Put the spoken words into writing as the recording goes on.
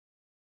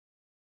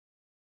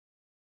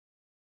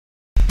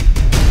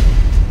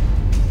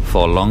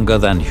For longer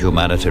than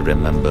humanity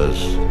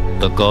remembers,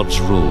 the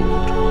gods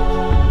ruled.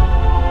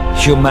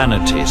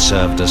 Humanity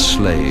served as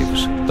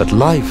slaves, but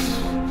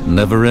life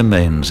never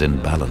remains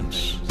in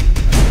balance.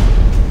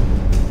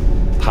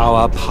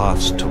 Power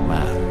passed to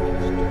man,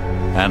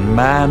 and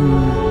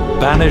man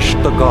banished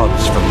the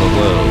gods from the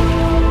world.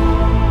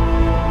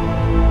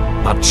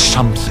 But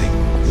something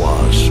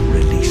was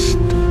released.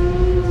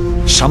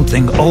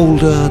 Something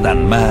older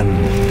than man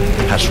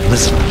has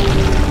risen.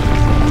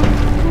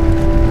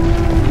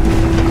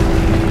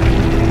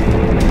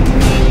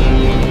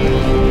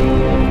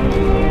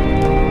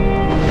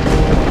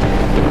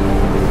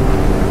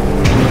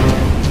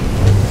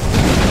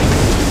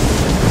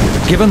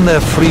 Given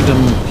their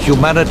freedom,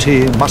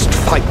 humanity must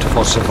fight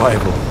for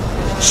survival.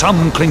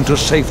 Some cling to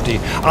safety,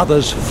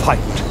 others fight.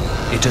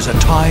 It is a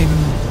time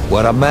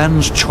where a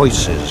man's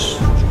choices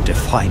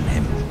define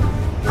him.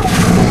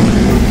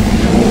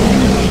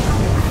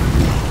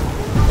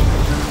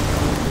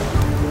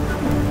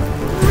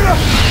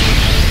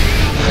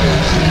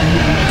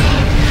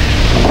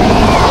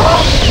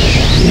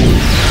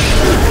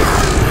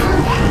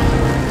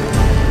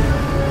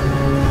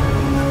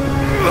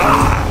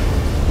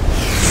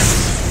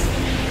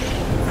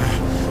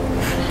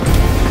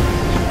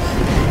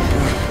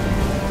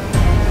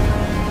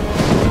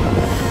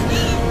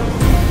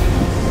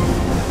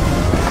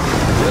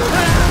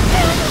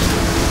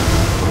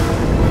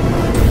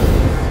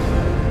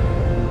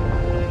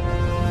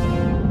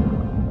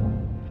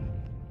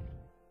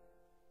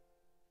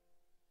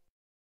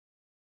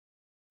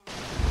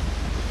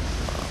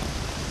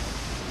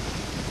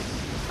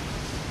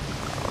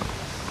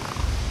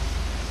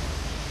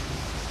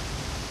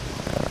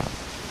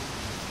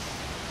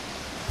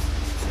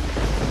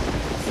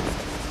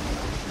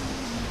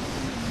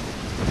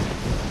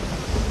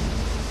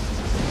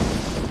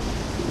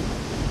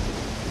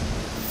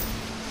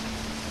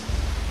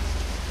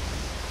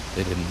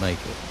 They didn't make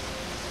it.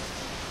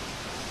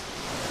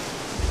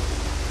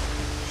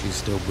 She's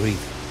still breathing.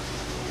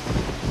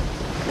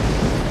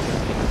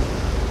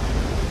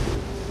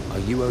 Are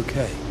you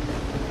okay?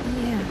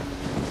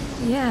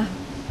 Yeah.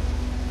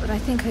 But I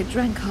think I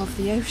drank half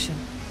the ocean.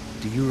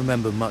 Do you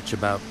remember much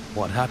about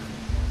what happened?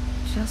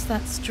 Just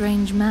that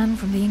strange man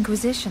from the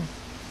Inquisition.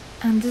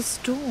 And the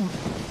storm.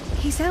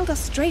 He sailed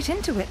us straight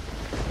into it.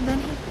 And then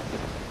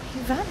he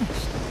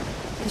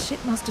vanished. The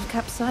ship must have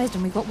capsized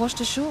and we got washed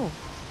ashore.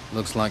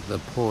 Looks like the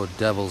poor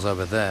devils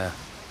over there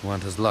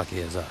weren't as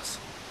lucky as us.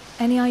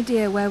 Any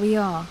idea where we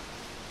are?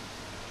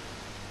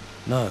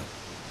 No.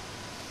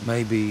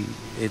 Maybe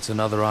it's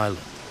another island.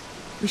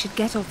 We should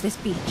get off this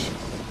beach.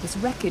 This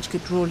wreckage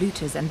could draw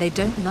looters and they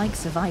don't like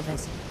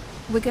survivors.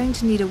 We're going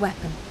to need a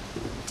weapon.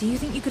 Do you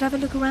think you could have a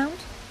look around?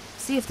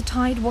 See if the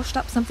tide washed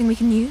up something we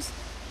can use?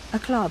 A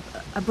club,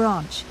 a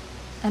branch.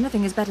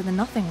 Anything is better than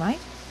nothing, right?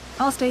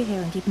 I'll stay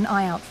here and keep an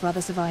eye out for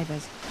other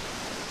survivors.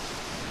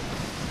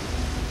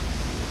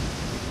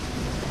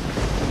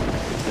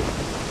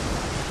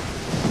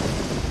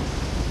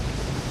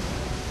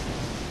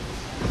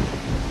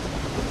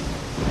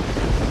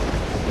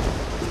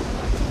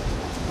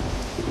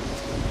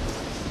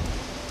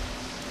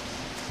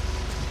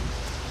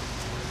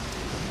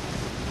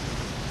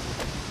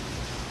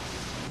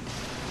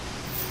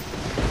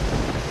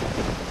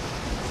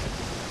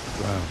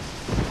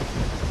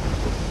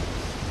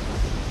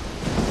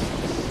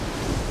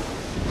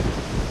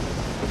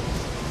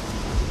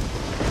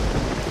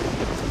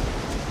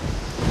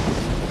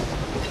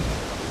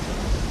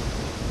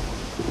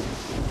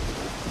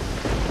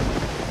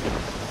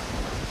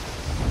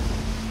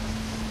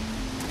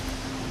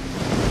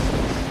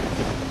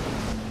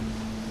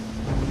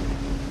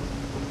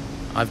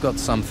 I've got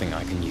something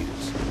I can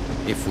use,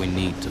 if we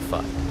need to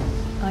fight.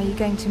 Are you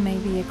going to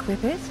maybe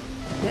equip it?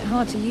 Bit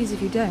hard to use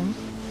if you don't.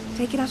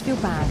 Take it out of your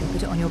bag and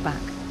put it on your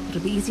back.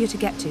 It'll be easier to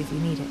get to if you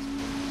need it.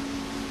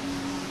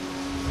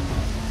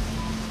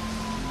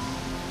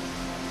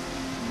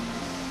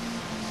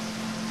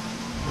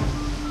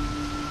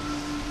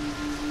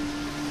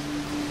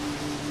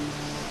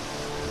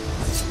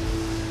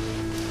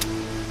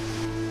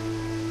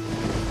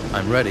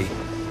 I'm ready.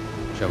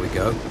 Shall we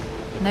go?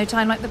 No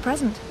time like the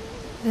present.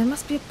 There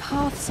must be a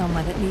path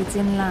somewhere that leads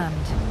inland.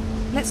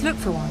 Let's look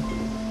for one.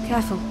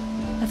 Careful.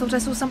 I thought I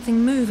saw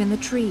something move in the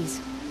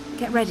trees.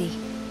 Get ready.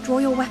 Draw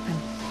your weapon.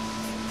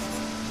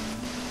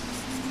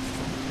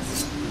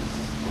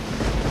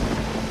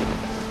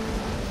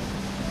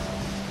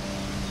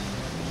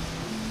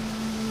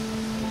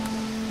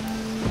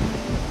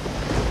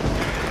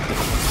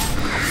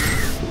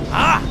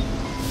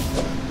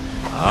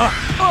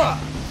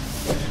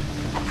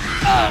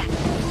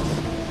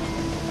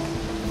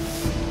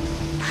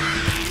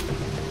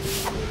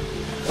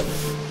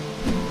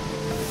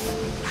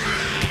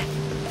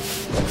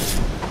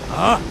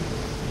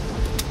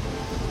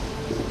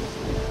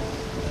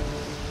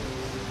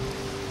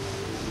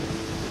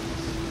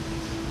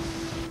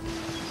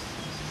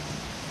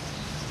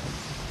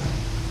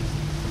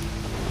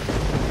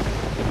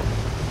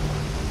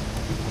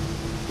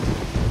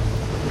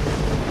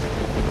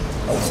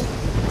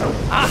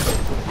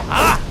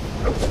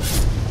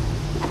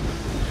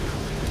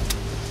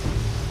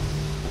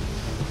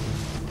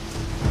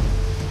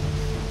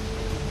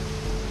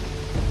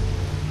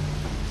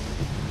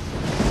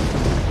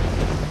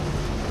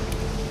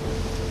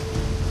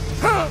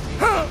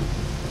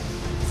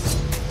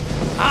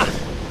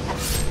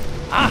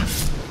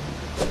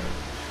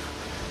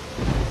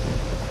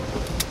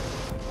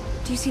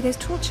 see those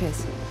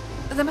torches?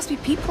 There must be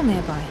people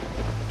nearby.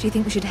 Do you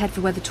think we should head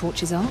for where the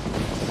torches are?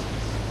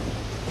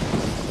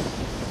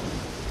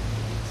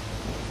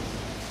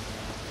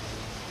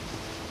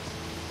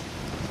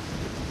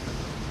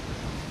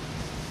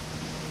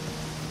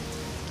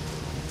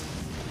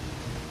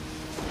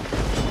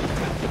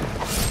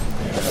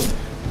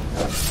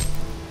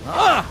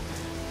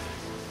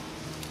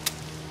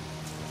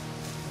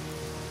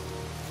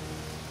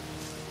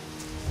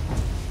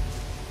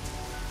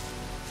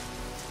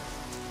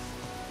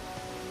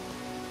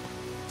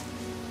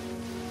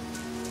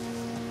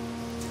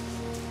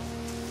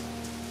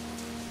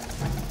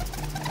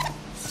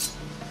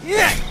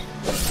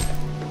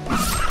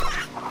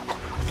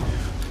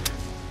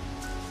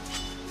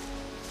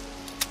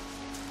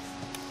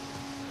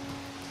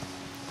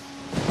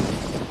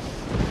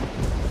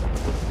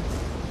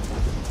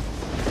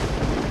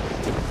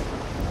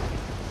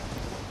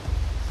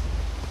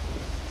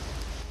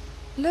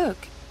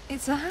 Look,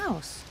 it's a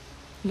house.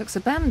 Looks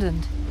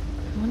abandoned.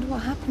 I wonder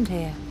what happened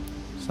here.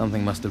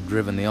 Something must have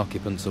driven the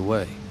occupants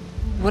away.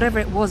 Whatever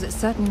it was, it's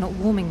certainly not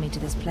warming me to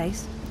this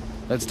place.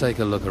 Let's take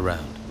a look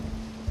around.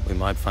 We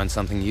might find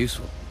something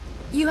useful.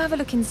 You have a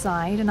look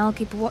inside, and I'll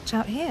keep a watch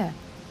out here.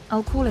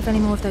 I'll call if any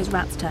more of those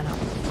rats turn up.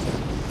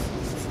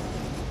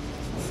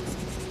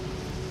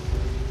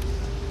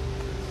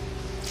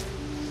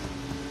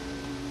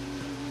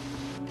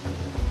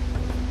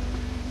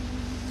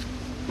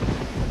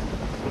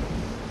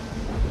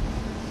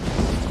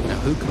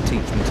 Who could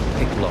teach me to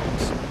pick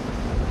locks?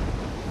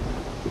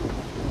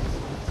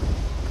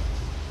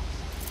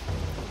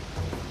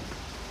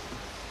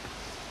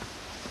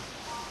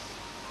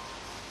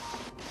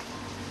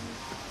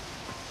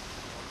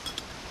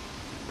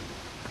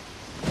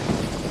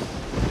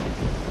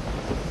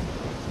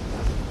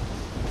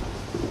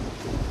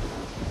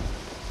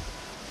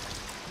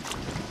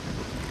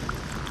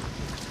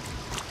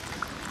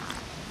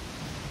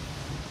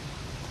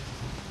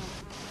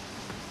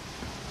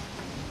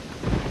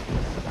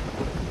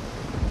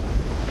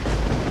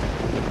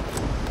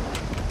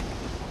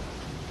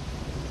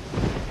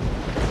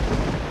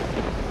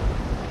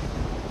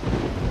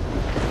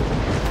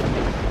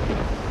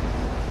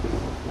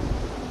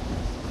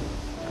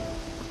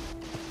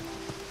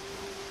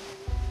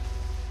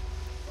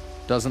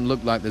 Doesn't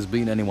look like there's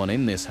been anyone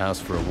in this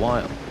house for a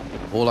while.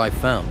 All I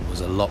found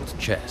was a locked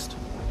chest.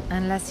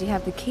 Unless you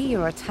have the key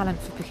or a talent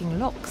for picking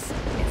locks,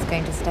 it's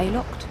going to stay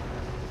locked.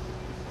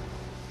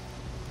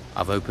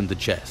 I've opened the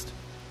chest.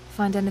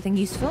 Find anything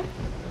useful?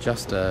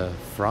 Just a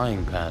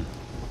frying pan.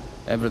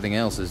 Everything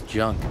else is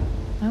junk.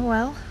 Oh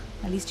well,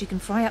 at least you can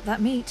fry up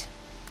that meat.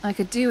 I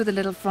could do with a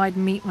little fried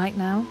meat right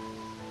now.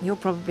 You're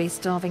probably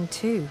starving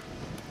too.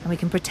 And we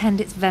can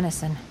pretend it's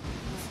venison.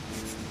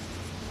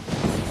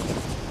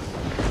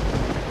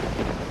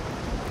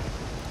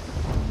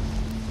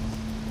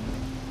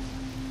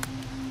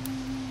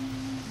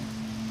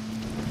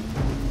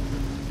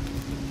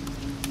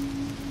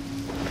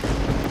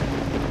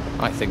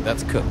 I think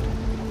that's cooked.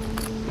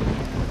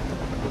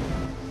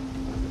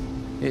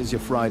 Here's your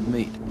fried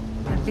meat.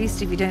 At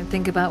least if you don't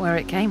think about where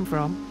it came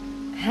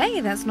from. Hey,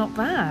 that's not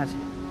bad.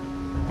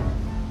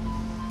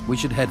 We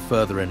should head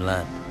further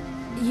inland.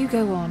 You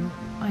go on.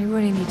 I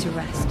really need to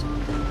rest.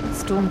 The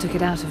storm took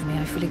it out of me.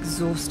 I feel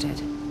exhausted.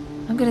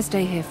 I'm gonna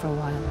stay here for a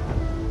while.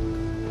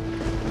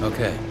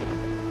 Okay.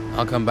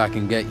 I'll come back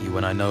and get you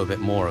when I know a bit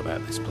more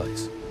about this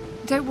place.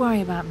 Don't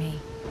worry about me.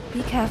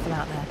 Be careful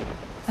out there.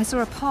 I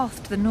saw a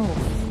path to the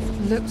north.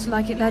 Looked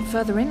like it led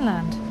further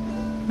inland.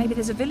 Maybe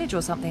there's a village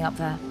or something up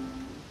there.